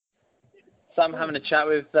So I'm having a chat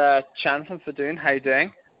with Chan from Vadun. How you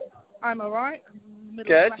doing? I'm all right.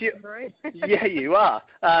 Good. Yeah, you are.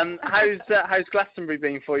 How's Glastonbury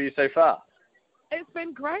been for you so far? It's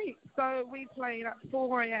been great. So we played at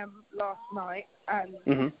 4 a.m. last night,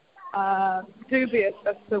 and dubious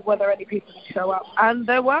as to whether any people would show up. And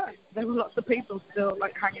there were lots of people still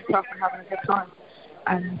like hanging tough and having a good time.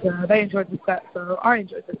 And they enjoyed the set, so I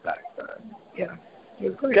enjoyed the set. So yeah, it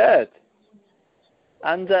was great. Good.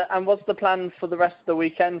 And what's the plan for the rest of the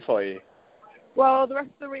weekend for you? Well, the rest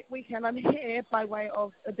of the weekend I'm here by way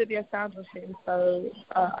of a video sound machine, so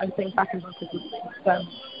I think back in London with them,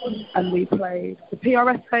 and we played the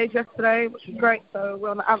PRS stage yesterday, which was great. So we're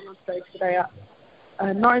on the Avalon stage today at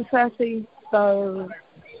 9:30. So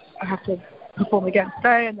I have to perform again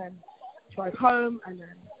today, and then drive home, and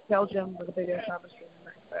then Belgium with a video sound machine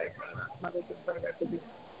the next day. So my week is very, very busy.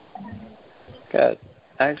 Good,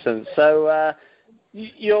 excellent. So.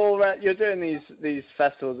 You're doing these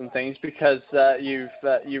festivals and things because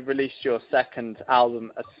you've released your second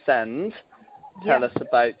album, Ascend. Tell us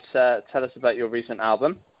about your recent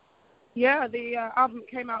album. Yeah, the album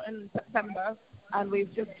came out in September, and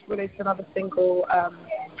we've just released another single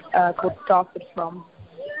called Started From.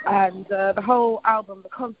 And the whole album, the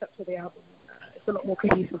concept of the album, it's a lot more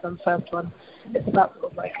cohesive than the first one. It's about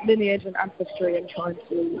sort of like lineage and ancestry and trying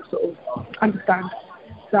to sort of understand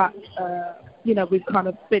that. We've kind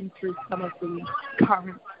of been through some of the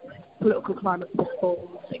current political climates before,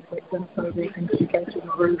 things like xenophobia, things we go through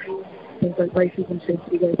the roof, things like racism seems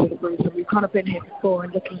to be going through the roof, and we've kind of been here before,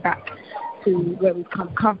 and looking back to where we've kind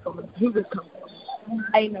of come from and who we've come from.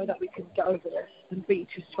 A, know that we can get over this, and B,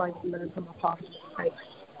 just trying to learn from our past mistakes.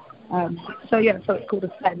 So it's called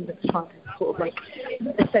Ascend. It's trying to sort of like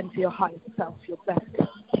ascend to your highest self, your best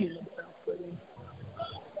human self, really.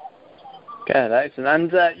 Good,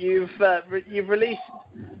 excellent. And you've released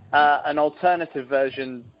an alternative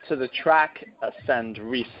version to the track Ascend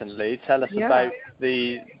recently. Tell us about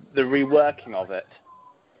the reworking of it.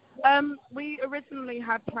 We originally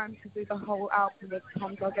had planned to do the whole album with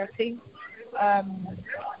Tom Gargetti.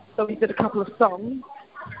 So we did a couple of songs,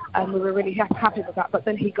 and we were really happy with that. But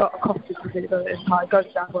then he got accosted to do the entire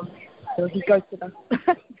Ghost album, so he ghosted us.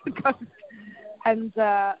 And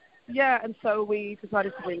and so we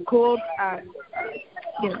decided to re-record and,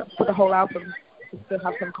 for the whole album to still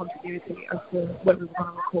have some continuity as to when we were going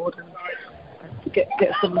to record and to get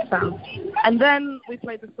some sound. And then we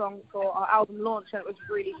played the song for our album launch, and it was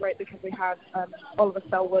really great because we had Oliver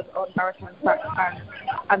Selwood on baritone sax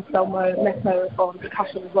and Selmo Neto on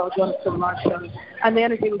percussion as well, joining us for the live show. And the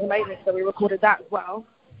energy was amazing, so we recorded that as well.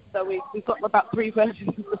 So we've got about 3 versions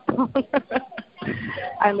of the song.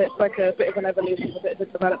 And it's like a bit of an evolution, a bit of a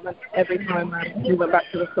development every time we went back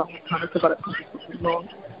to the song. It kind of developed something more.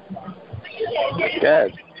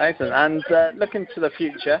 Good, excellent. And looking to the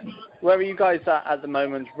future, where are you guys at the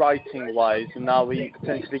moment, writing-wise, and are we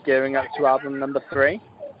potentially gearing up to album number 3?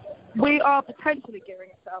 We are potentially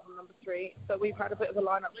gearing up to album number 3. So we've had a bit of a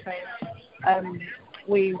lineup change.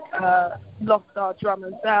 We've lost our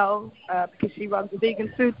drummer Zell because she runs a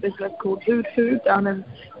vegan food business called Food Food down in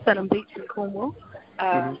Senham Beach in Cornwall.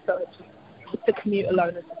 So it's just the commute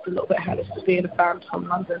alone is just a little bit hellish to be in a band from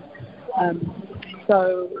London.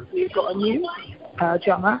 So we've got a new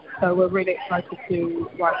drummer. So we're really excited to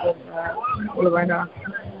write with Lorena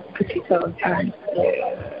Petito, and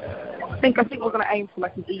I think we're going to aim for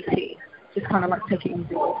like an EP. Just kind of like taking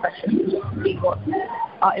easy sessions, just see what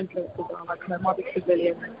our influences are. Like Marby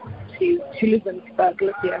Civilian, she lives in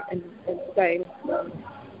Galicia in Spain, so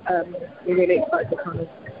we're really excited to kind of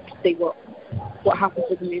see what happens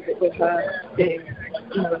with the music with her being,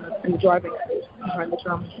 in the driving seat behind the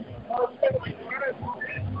drums.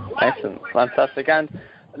 Excellent, fantastic. And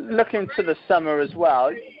looking to the summer as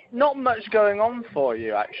well, not much going on for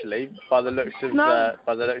you actually, by the looks of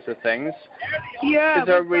things. Yeah. Is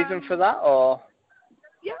there a reason for that, or?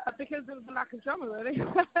 Yeah, because of the lack of drama, really.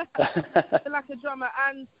 The lack of drama,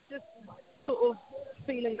 and just sort of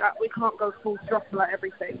feeling that we can't go full throttle at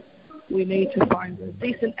everything. We need to find a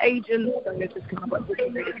decent agent, so we're just kind of like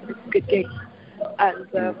looking really for good gigs. And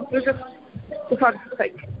we just decided to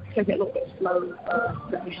take it a little bit slow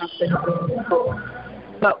than we have been before.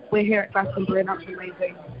 But we're here at Glastonbury, and that's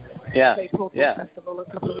amazing. Festival a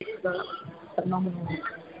couple of weeks ago, phenomenal.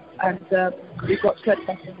 And we've got Thread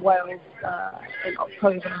Fest in Wales in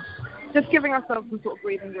October. Just giving ourselves some sort of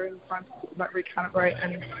breathing room, trying to sort of like recalibrate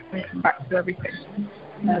and come back to everything.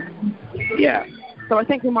 So I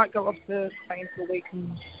think we might go off to Spain for a week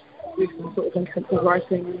and do some sort of intensive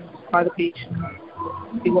writing by the beach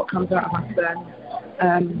and see what comes out of us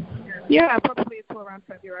then. Probably a tour around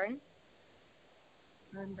February.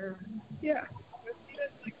 And yeah.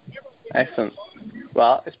 Excellent.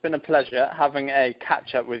 Well, it's been a pleasure having a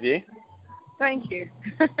catch up with you. Thank you.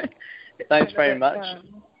 Thanks very much.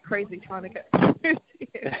 Crazy trying to get through to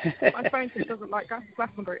you. My phone just doesn't like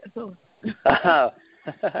Glastonbury at all.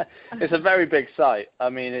 It's a very big site. I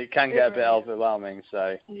mean, it can get a bit overwhelming.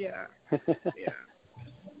 So. Yeah. Yeah.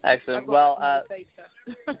 Excellent. Well.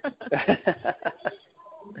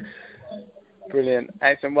 Brilliant.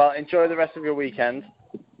 Excellent. Well, enjoy the rest of your weekend.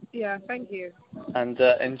 Yeah. Thank you. And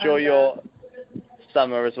enjoy your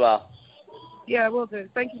summer as well. Yeah, will do.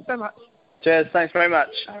 Thank you so much. Cheers. Thanks very much.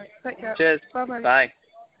 All right. Take care. Cheers. Bye-bye. Bye.